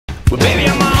Well, baby,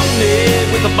 I'm on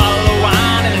it with a bottle of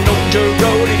wine and an old dirt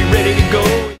road. Are you ready to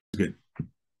go? Good.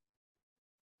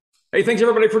 Hey, thanks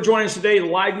everybody for joining us today.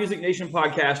 Live Music Nation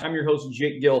podcast. I'm your host,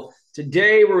 Jake Gill.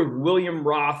 Today we're with William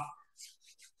Roth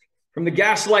from the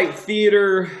Gaslight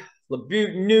Theater,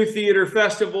 LaButte New Theater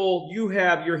Festival. You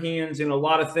have your hands in a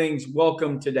lot of things.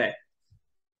 Welcome today.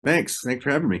 Thanks for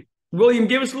having me. William,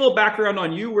 give us a little background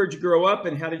on you. Where'd you grow up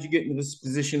and how did you get into this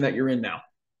position that you're in now?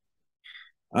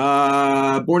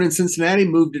 Born in Cincinnati,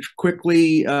 moved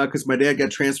quickly because my dad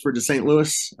got transferred to St.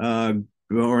 Louis. Born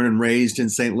and raised in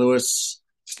St. Louis,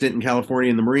 stint in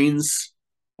California in the Marines.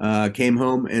 Came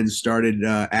home and started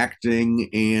acting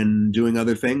and doing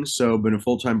other things. So been a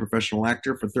full-time professional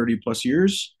actor for 30 plus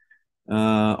years.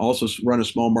 Also run a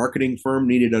small marketing firm,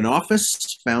 needed an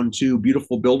office, found two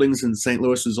beautiful buildings in St.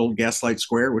 Louis's old Gaslight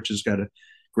Square, which has got a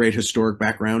great historic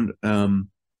background.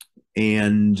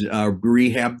 And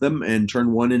rehabbed them and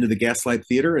turned one into the Gaslight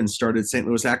Theater and started St.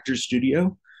 Louis Actors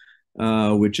Studio,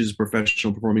 which is a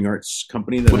professional performing arts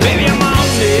company that Well, baby, I'm on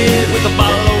it with a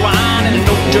bottle of wine and an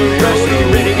old dirt road. Are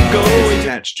you ready to go? It's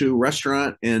attached to a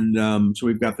restaurant, and so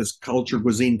we've got this culture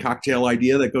cuisine cocktail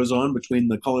idea that goes on between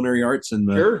the culinary arts and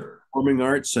the performing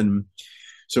arts, and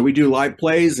so we do live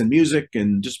plays and music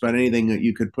and just about anything that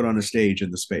you could put on a stage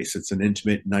in the space. It's an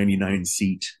intimate 99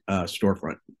 seat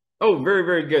storefront. Oh, very,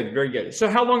 very good. Very good. So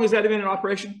how long has that been in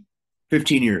operation?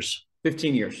 15 years.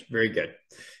 15 years. Very good.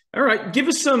 All right. Give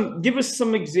us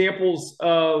some examples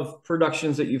of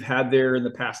productions that you've had there in the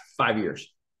past 5 years.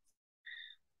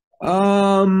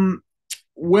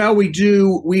 Well,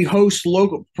 we host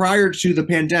local prior to the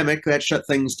pandemic that shut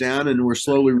things down, and we're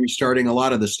slowly restarting a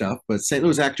lot of the stuff. But St.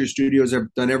 Louis Actors Studios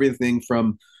have done everything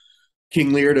from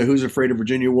King Lear to Who's Afraid of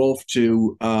Virginia Woolf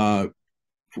to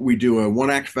we do a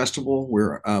one-act festival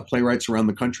where playwrights around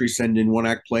the country send in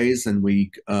one-act plays, and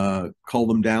we cull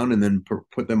them down and then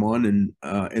put them on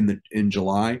in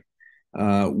July.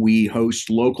 We host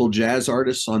local jazz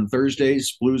artists on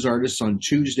Thursdays, blues artists on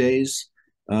Tuesdays.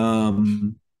 We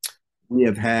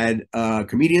have had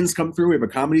comedians come through. We have a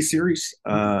comedy series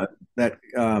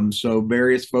so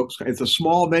various folks. It's a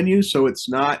small venue, so it's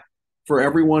not for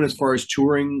everyone as far as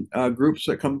touring groups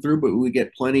that come through, but we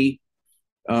get plenty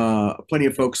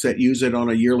of folks that use it on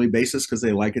a yearly basis because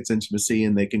they like its intimacy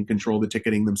and they can control the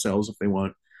ticketing themselves if they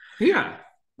want. Yeah.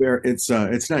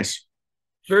 It's nice.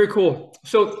 Very cool.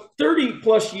 So 30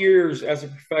 plus years as a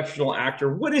professional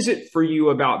actor, what is it for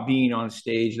you about being on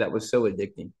stage that was so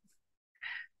addicting?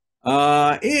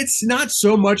 It's not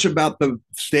so much about the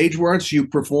stage once you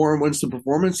perform, once the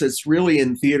performance, it's really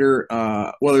in theater.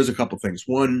 Well, there's a couple things.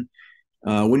 One,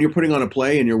 when you're putting on a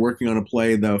play and you're working on a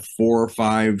play, the 4 or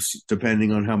 5,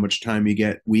 depending on how much time you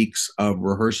get, weeks of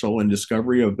rehearsal and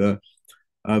discovery of the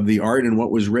art and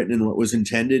what was written and what was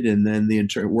intended, and then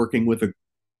working with a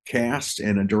cast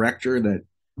and a director that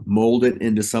mold it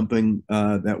into something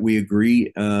that we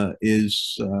agree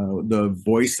is the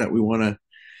voice that we want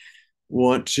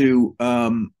to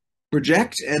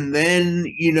project. And then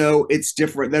it's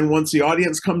different then once the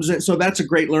audience comes in, so that's a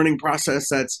great learning process.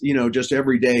 That's just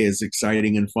every day is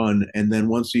exciting and fun. And then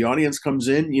once the audience comes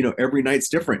in, every night's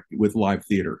different with live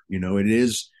theater. It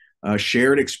is a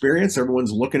shared experience.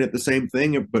 Everyone's looking at the same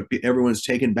thing, but everyone's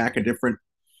taken back a different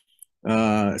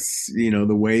the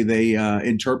way they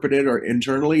interpret it or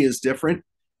internally is different,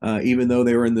 even though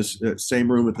they were in the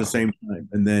same room at the same time.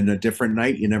 And then a different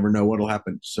night, you never know what'll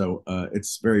happen. So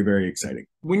it's very, very exciting.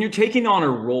 When you're taking on a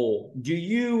role, do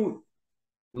you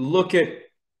look at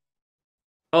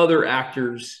other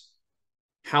actors,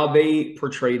 how they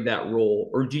portrayed that role,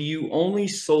 or do you only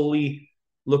solely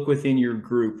look within your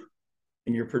group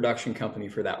and your production company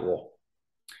for that role?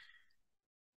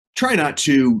 I try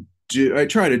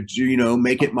to do,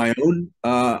 make it my own.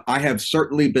 I have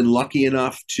certainly been lucky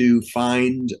enough to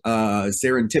find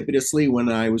serendipitously when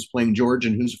I was playing George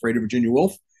in Who's Afraid of Virginia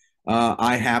Woolf.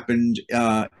 I happened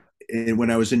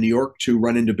when I was in New York to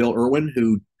run into Bill Irwin,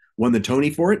 who won the Tony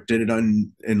for it, did it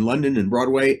in London and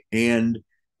Broadway. And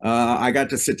I got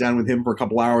to sit down with him for a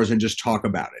couple hours and just talk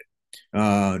about it.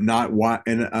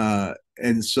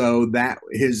 And so that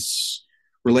his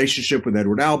relationship with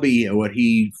Edward Albee, what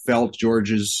he felt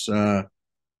George's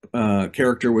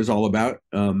character was all about.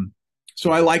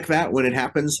 So I like that when it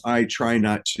happens. I try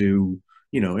not to,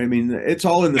 it's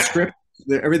all in the script.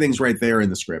 Everything's right there in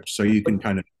the script. So you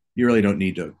can you really don't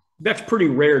need to. That's pretty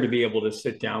rare to be able to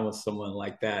sit down with someone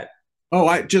like that. Oh,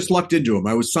 I just lucked into him.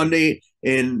 I was Sunday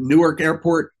in Newark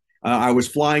Airport. I was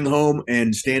flying home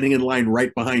and standing in line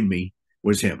right behind me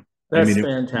was him. That's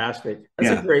fantastic.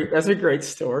 That's a great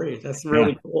story. That's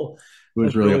really cool. It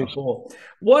was really awesome. cool.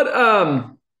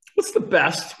 What's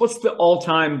What's the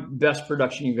all-time best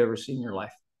production you've ever seen in your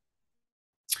life?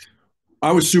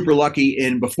 I was super lucky,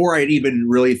 and before I'd even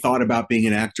really thought about being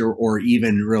an actor or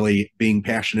even really being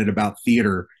passionate about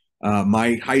theater,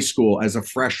 my high school as a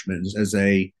freshman, as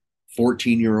a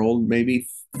 14-year-old, maybe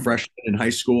freshman in high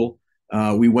school,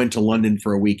 we went to London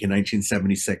for a week in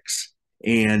 1976,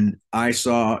 and I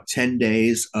saw 10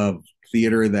 days of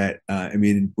theater that,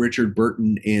 Richard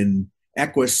Burton in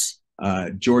Equus,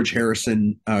 Rex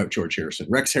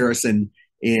Harrison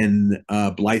in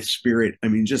Blythe Spirit. I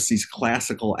mean, just these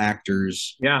classical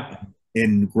actors Yeah,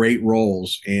 in great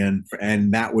roles, and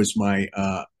that was my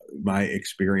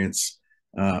experience,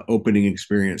 opening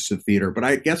experience to theater. But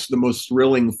I guess the most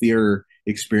thrilling theater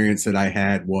experience that I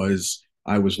had was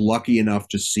I was lucky enough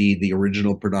to see the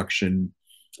original production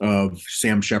of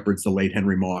Sam Shepard's The Late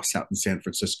Henry Moss out in San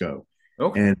Francisco.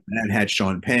 okay. And that had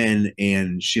Sean Penn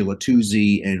and Sheila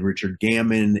Toozy and Richard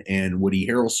Gammon and Woody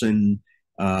Harrelson,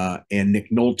 and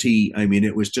Nick Nolte. I mean,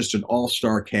 it was just an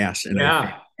all-star cast and a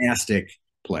Yeah, fantastic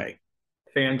play.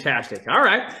 fantastic. All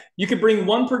right. You could bring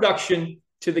one production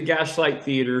to the Gaslight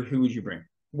Theater. Who would you bring?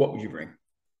 What would you bring?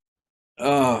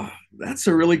 That's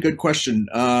a really good question.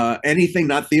 Anything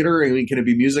not theater? I mean, can it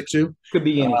be music too? Could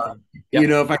be Uh, anything.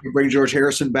 Yep. if I could bring George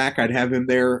Harrison back, I'd have him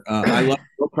there. I love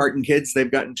Carton Kids. They've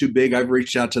gotten too big. I've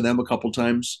reached out to them a couple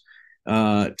times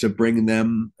to bring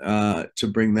them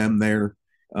there.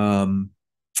 Um,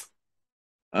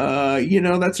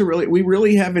 that's we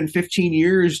really have in 15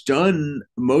 years done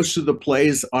most of the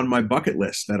plays on my bucket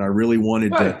list that I really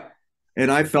wanted Good. to,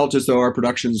 and I felt as though our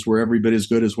productions were every bit as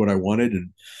good as what I wanted. And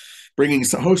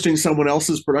hosting someone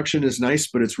else's production is nice,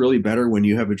 but it's really better when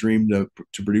you have a dream to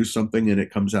produce something and it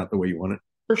comes out the way you want it.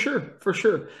 For sure. For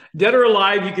sure. Dead or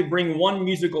alive, you could bring one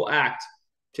musical act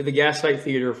to the Gaslight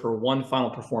Theater for one final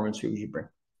performance. Who would you bring?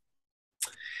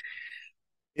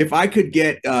 If I could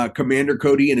get Commander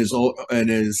Cody and his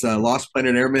Lost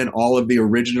Planet Airmen, all of the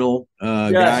original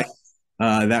guys, Yes.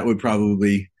 that would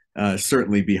probably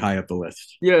certainly be high up the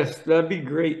list. Yes, that'd be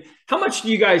great. How much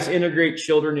do you guys integrate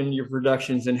children into your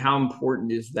productions, and how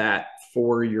important is that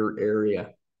for your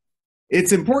area?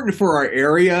 It's important for our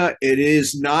area. It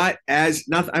is not as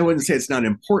not. I wouldn't say it's not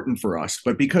important for us,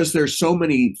 but because there's so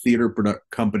many theater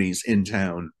companies in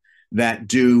town that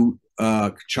do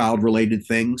child-related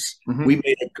things, Mhm.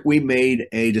 we made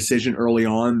a decision early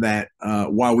on that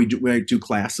while we do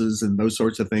classes and those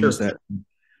sorts of things Sure. that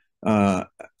uh,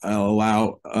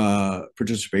 allow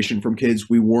participation from kids,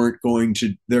 we weren't going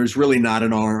to. There's really not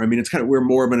an R. I mean, it's kind of we're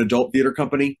more of an adult theater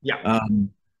company. Yeah,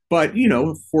 But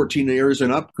 14 years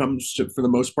and up for the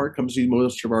most part, comes to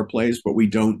most of our plays. But we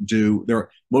don't do there.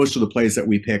 Most of the plays that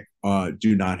we pick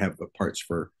do not have the parts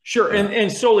for. sure.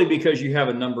 And solely because you have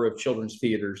a number of children's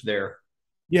theaters there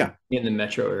Yeah, in the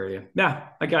metro area. Yeah,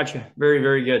 I got you. Very,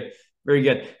 very good. Very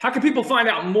good. How can people find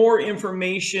out more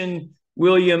information,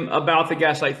 William, about the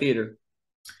Gaslight Theater?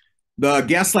 the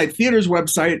Gaslight Theater's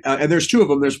website, and there's two of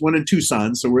them. There's one in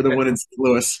Tucson, so we're the Okay. one in St.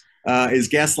 Louis. Is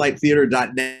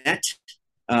gaslighttheater.net.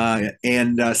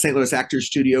 And St. Louis Actors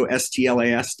Studio,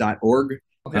 stlas.org,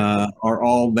 Okay. are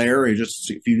all there. If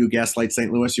you do Gaslight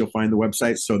St. Louis, you'll find the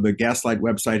website. So the Gaslight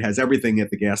website has everything at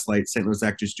the Gaslight. St. Louis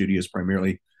Actors Studio is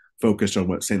primarily focused on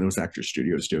what St. Louis Actors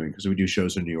Studio is doing because we do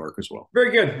shows in New York as well.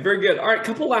 Very good. Very good. All right,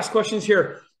 couple last questions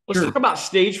here. Let's Sure. talk about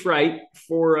stage fright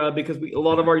because a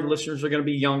lot of our listeners are going to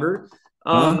be younger.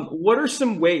 What are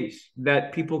some ways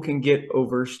that people can get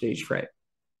over stage fright?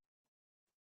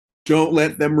 Don't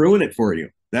let them ruin it for you.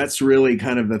 That's really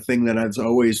kind of the thing that I've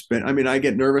always been. I mean, I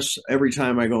get nervous every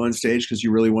time I go on stage because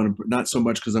you really want to, not so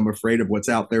much because I'm afraid of what's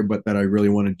out there, but that I really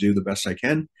want to do the best I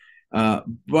can.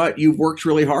 But you've worked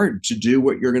really hard to do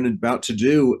what you're about to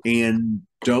do, and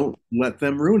don't let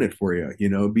them ruin it for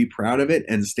you. Be proud of it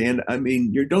and stand. I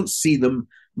mean, you don't see them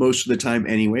most of the time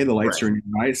anyway. The lights are in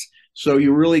your eyes. So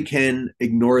you really can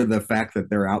ignore the fact that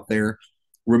they're out there.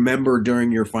 Remember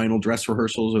during your final dress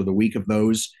rehearsals or the week of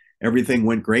those, everything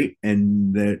went great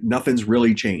and nothing's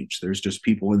really changed. There's just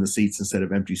people in the seats instead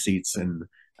of empty seats, and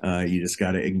you just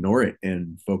got to ignore it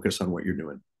and focus on what you're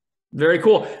doing. Very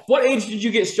cool. What age did you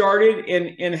get started,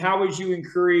 and how would you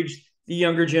encourage the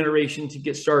younger generation to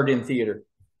get started in theater?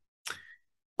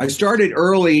 I started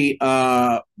early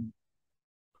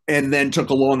and then took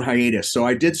a long hiatus. So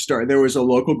I did start. There was a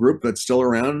local group that's still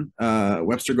around,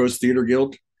 Webster Goes Theater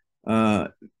Guild.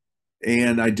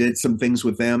 And I did some things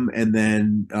with them, and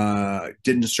then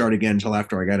didn't start again until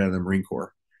after I got out of the Marine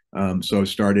Corps. So I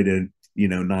started at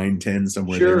 9, 10,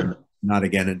 somewhere there. Not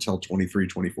again until 23,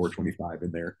 24, 25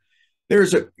 in there.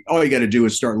 All you got to do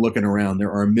is start looking around.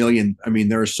 There are a million. I mean,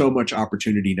 there is so much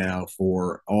opportunity now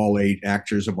for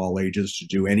actors of all ages to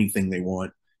do anything they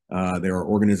want. There are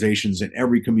organizations in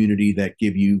every community that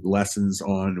give you lessons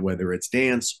on whether it's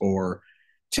dance or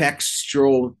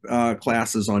textual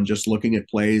classes on just looking at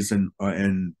plays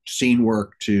and scene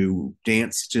work, to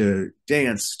dance to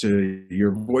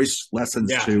your voice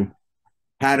lessons, to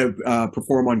how to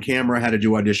perform on camera, how to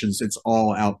do auditions. It's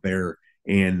all out there.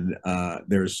 And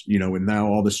there's, and now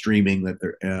all the streaming that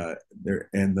there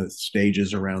and the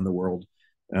stages around the world,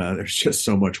 there's just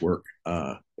so much work.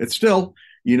 It's still,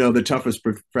 the toughest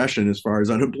profession as far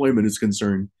as unemployment is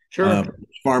concerned. Sure.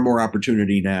 Far more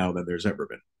opportunity now than there's ever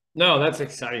been. No, that's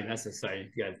exciting. That's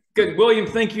exciting. Good. William,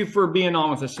 thank you for being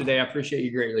on with us today. I appreciate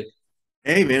you greatly.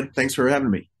 Hey, man. Thanks for having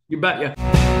me. You bet. Yeah.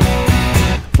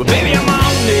 Well, baby, I'm on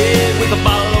it with a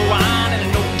bottle of